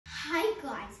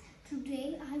guys,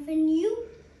 today I have a new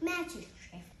magic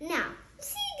trick. Now,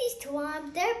 see these two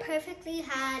arms? They perfectly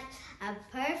had a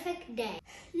perfect day.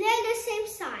 They're the same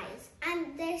size,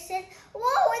 and they said,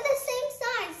 whoa, we're the same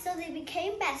size. So they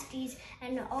became besties,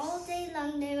 and all day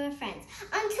long they were friends.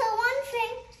 Until one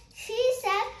thing, she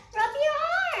said, rub your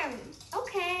arm.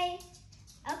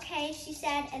 Okay, she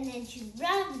said, and then she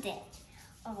rubbed it.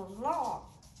 A lot.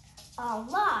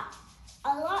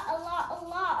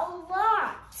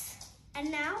 And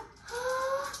now,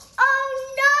 oh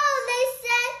no, they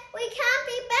said we can't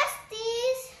be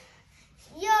besties.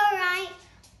 You're right,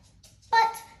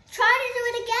 but try to do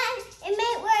it again. It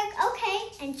may work, okay?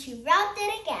 And she rubbed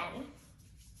it again.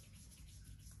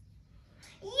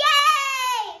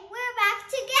 Yay! We're back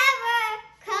together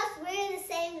because we're the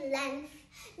same length.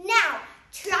 Now,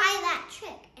 try that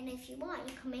trick. And if you want,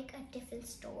 you can make a different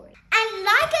story. And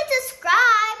like and subscribe.